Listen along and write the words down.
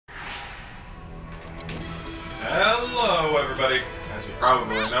Hello, everybody. As you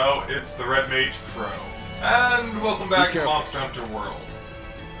probably know, it's the TheRedMageKro. And welcome back to Monster Hunter World.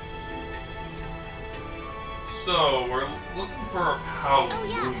 So, we're looking for a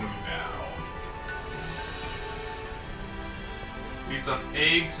Paolumu now. We've done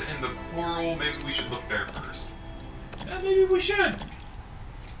eggs and the coral. Maybe we should look there first. Yeah, maybe we should.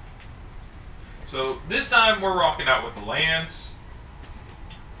 So, this time we're rocking out with the lance.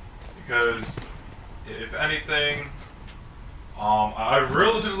 Because, if anything, I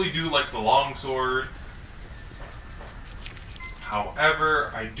relatively do like the longsword.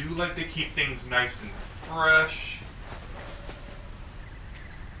 However, I do like to keep things nice and fresh.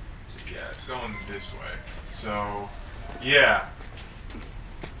 So yeah, it's going this way. So, yeah.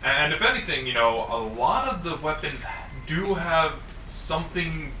 And if anything, you know, a lot of the weapons do have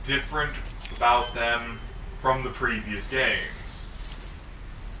something different about them from the previous games.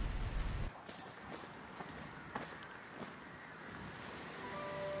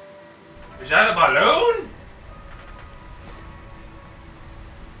 Is that a balloon?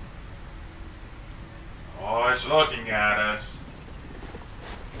 Oh, it's looking at us.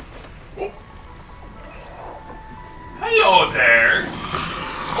 Oh. Hello there.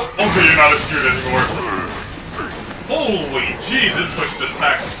 Oh, okay, you're not a student anymore. Holy jeez, this pushed this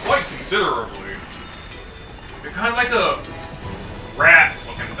back quite considerably. You're kind of like a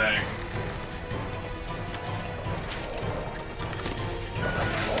rat-looking thing.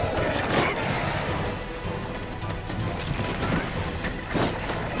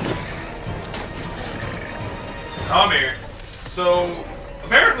 Come here. So,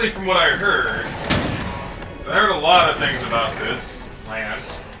 apparently from what I heard a lot of things about this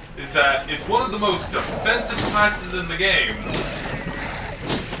lance, is that it's one of the most defensive classes in the game.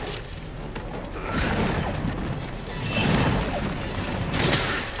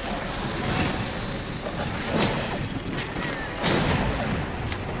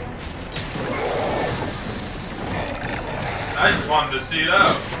 I just wanted to see it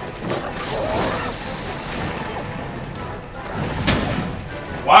out.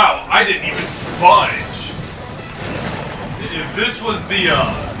 Wow, I didn't even budge. If this was the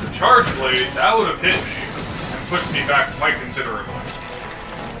charge blade, that would have hit me and pushed me back quite considerably.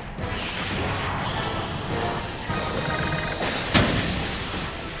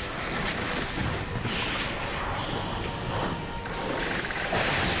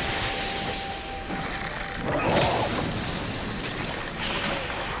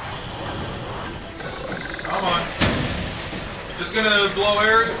 Come on. Just gonna blow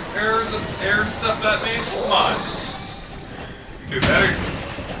air stuff at me? Come on. Do better.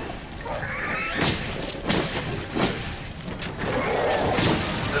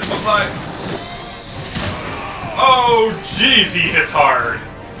 This one's high. Oh, jeez, he hits hard.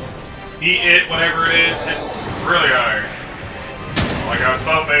 Whatever it is, hits really hard. Oh my god,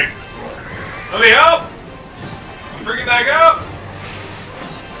 stop me. Let me help! I'm freaking back up!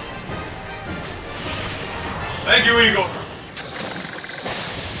 Thank you, Eagle.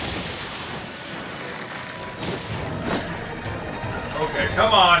 Okay,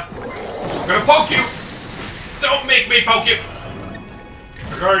 come on. I'm gonna poke you! Don't make me poke you!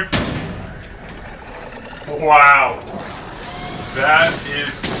 Okay. Wow. That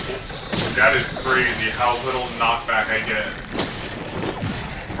is crazy how little knockback I get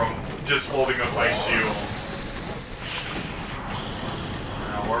from just holding up my shield.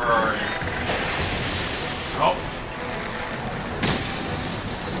 Now, where are you? Oh.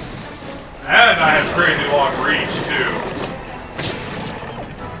 And I have crazy long reach, too.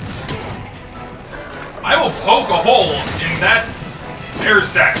 I will poke a hole in that air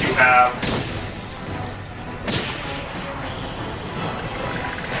sac you have.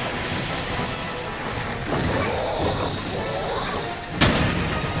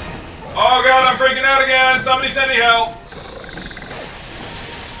 Oh god, I'm freaking out again! Somebody send me help!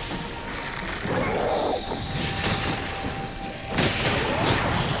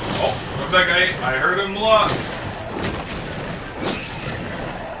 Oh, looks like I heard him a lot.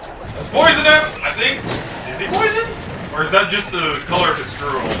 Poison him! I think. Is he poisoned? Or is that just the color of his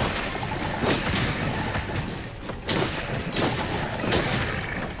drool?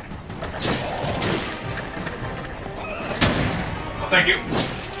 Oh, thank you.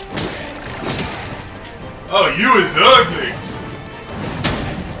 Oh, you is ugly!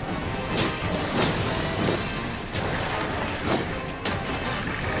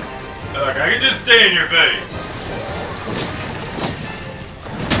 Look, I can just stay in your face.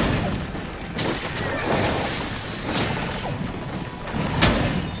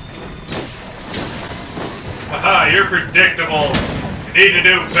 Haha, you're predictable. You need to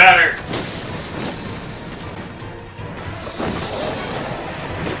do better.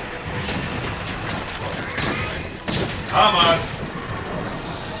 Come on.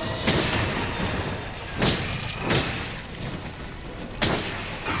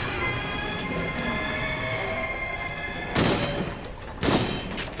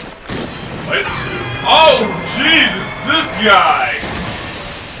 What? Oh, Jesus, this guy!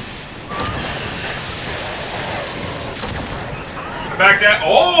 Back that.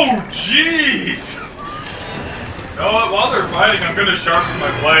 Oh, jeez! You know what? While they're fighting, I'm gonna sharpen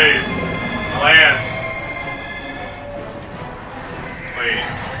my blade. My lance. Wait.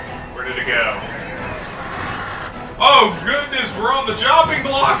 Where did it go? Oh, goodness, we're on the chopping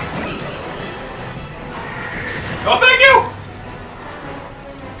block! Oh, thank you!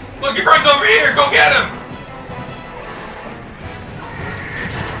 Look, your friend's over here! Go get him!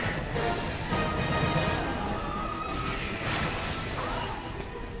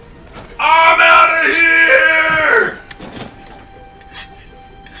 I'm out of here!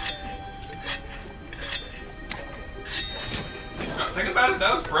 Think about it,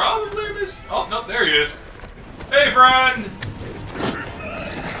 that was probably this. Oh, no, there he is. Hey, friend!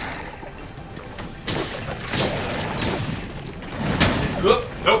 Nope.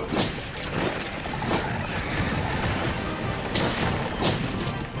 Nope.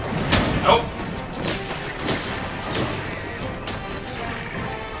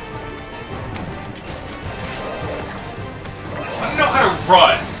 I don't know how to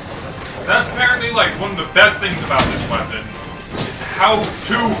run. That's apparently like one of the best things about this weapon. It's how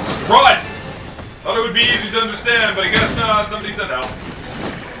to run! Thought it would be easy to understand, but I guess not. Somebody said help.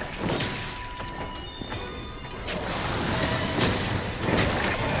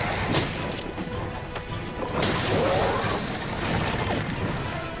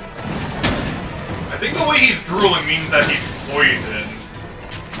 I think the way he's drooling means that he's poisoned.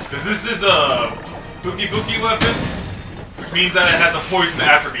 Because this is a Bookie weapon, which means that it has a poison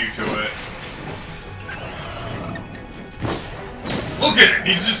attribute to it. Look at him,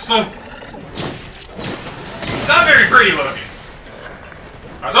 he's just so... not very pretty looking.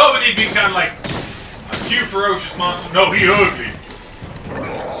 I was hoping he'd be kind of like a cute, ferocious monster. No, he ugly.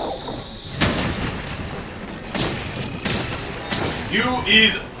 You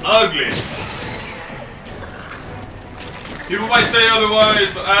is ugly. People might say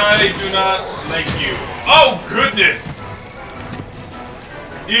otherwise, but I do not like you. Oh, goodness!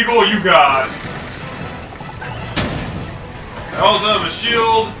 Eagle, you got. I also have a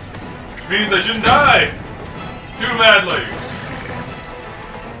shield, which means I shouldn't die too badly.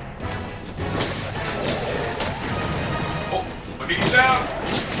 Oh, I'll get you down.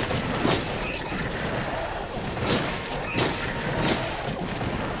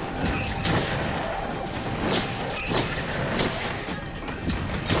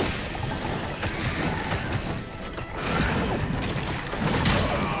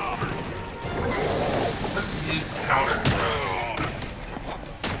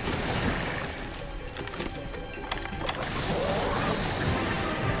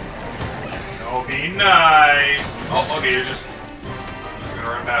 Be nice. Oh, okay, you're just gonna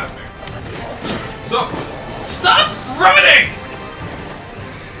run past me. So, stop running!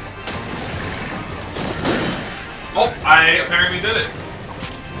 Oh, I apparently did it.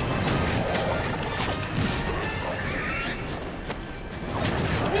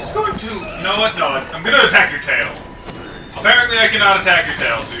 I'm just going to... You know what? No, I'm gonna attack your tail. Apparently I cannot attack your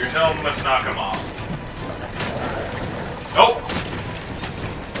tail, so your tail must not come off. Nope.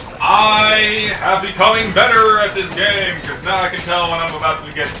 I have becoming better at this game, because now I can tell when I'm about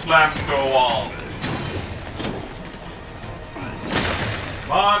to get slammed into a wall.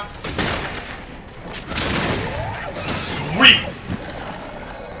 Come on. Sweet!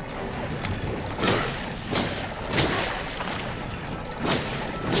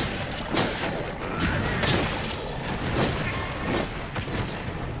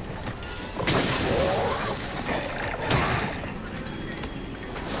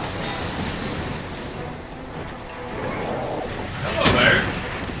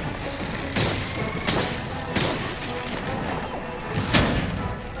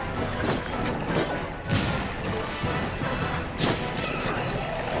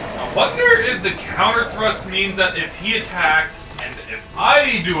 I wonder if the counter thrust means that if he attacks, and if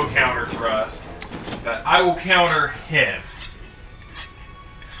I do a counter thrust, that I will counter him.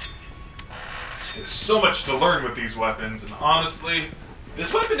 There's so much to learn with these weapons, and honestly,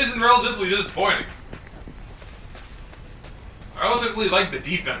 this weapon isn't relatively disappointing. I relatively like the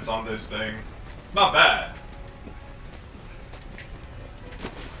defense on this thing. It's not bad.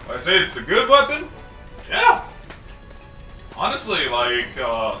 Would I say it's a good weapon? Yeah. Honestly, like,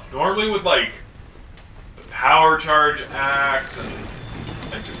 normally with, like, the power charge axe and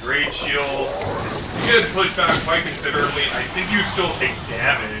It's a great shield. You get pushed back quite considerably. I think you still take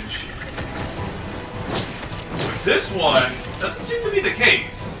damage. With this one, doesn't seem to be the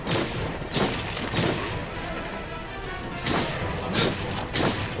case. I'm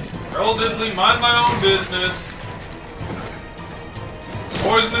just relatively mind my own business.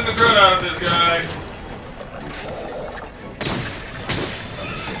 Poisoning the crud out of this guy.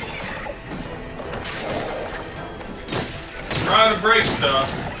 Trying to break stuff.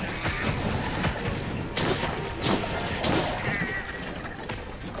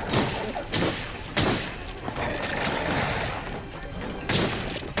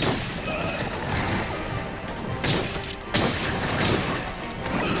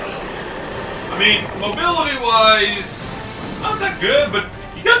 I mean, mobility-wise, not that good, but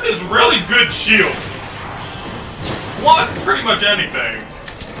you got this really good shield. Blocks pretty much anything.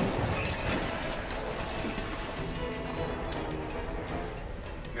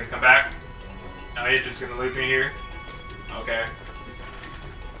 You gonna come back? No, you're just gonna leave me here? Okay.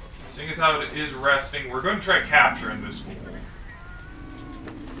 Seeing as how it is resting, we're going to try capturing this fool.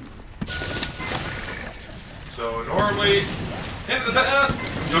 So normally, in the past,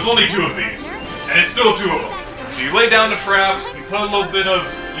 there's only 2 of these. And it's still 2 of them. So you lay down the traps, you put a little bit of,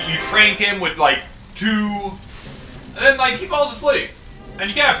 you trank him with like 2, and then like he falls asleep. And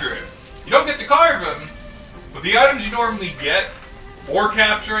you capture him. You don't get to carve him, but the items you normally get for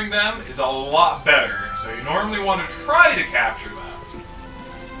capturing them is a lot better. So you normally want to try to capture them.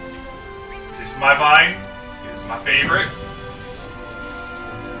 This is my vine. This is my favorite.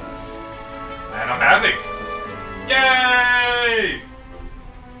 And I'm happy. Yay!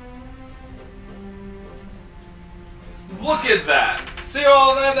 Look at that! See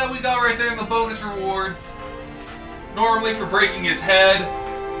all that we got right there in the bonus rewards? Normally for breaking his head,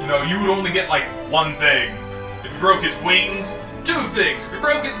 you know, you would only get like 1 thing. If you broke his wings, 2 things. If you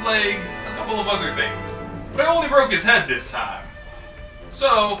broke his legs, a couple of other things. But I only broke his head this time.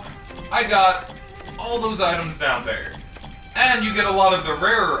 So, I got all those items down there. And you get a lot of the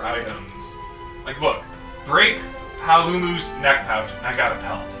rarer items. Like look, break Paolumu's neck pouch, and I got a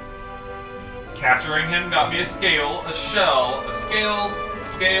pelt. Capturing him got me a scale, a shell, a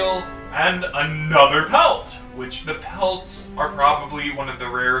scale, and another pelt. Which the pelts are probably one of the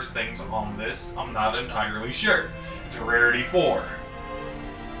rarest things on this. I'm not entirely sure. It's a rarity 4.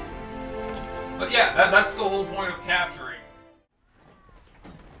 But yeah, that's the whole point of capturing.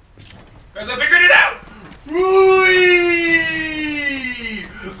 Guys, I figured it out! Whee!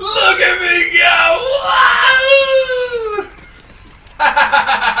 Look at me go! Woo!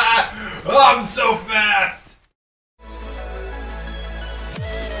 Oh, I'm so fast!